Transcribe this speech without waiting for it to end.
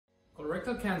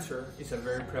Colorectal cancer is a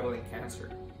very prevalent cancer,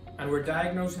 and we're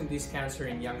diagnosing this cancer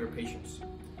in younger patients.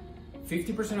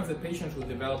 50% of the patients will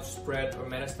develop spread or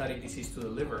metastatic disease to the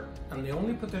liver, and the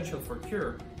only potential for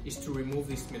cure is to remove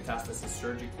this metastasis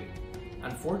surgically.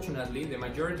 Unfortunately, the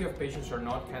majority of patients are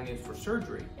not candidates for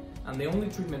surgery, and the only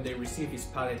treatment they receive is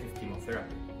palliative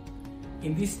chemotherapy.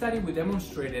 In this study, we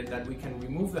demonstrated that we can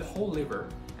remove the whole liver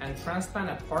and transplant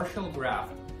a partial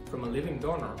graft from a living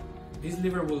donor. This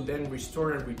liver will then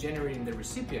restore and regenerate in the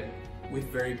recipient with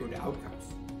very good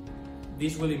outcomes.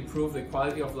 This will improve the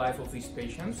quality of life of these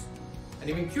patients and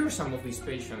even cure some of these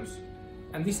patients.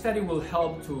 And this study will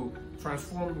help to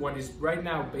transform what is right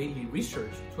now mainly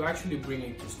research to actually bring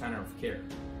it to standard of care.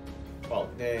 Well,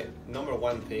 the number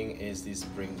one thing is this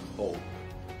bring hope.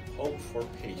 Hope for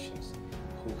patients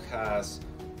who has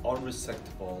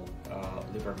unresectable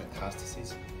liver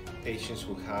metastases, patients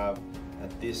who have a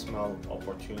dismal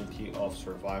opportunity of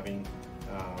surviving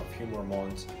a few more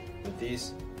months. With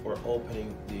this, we're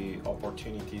opening the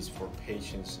opportunities for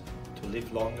patients to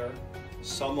live longer,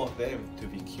 some of them to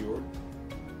be cured,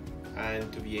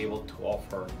 and to be able to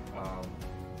offer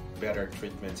better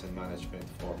treatments and management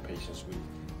for patients with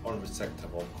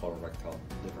unresectable colorectal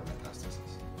liver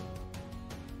metastases.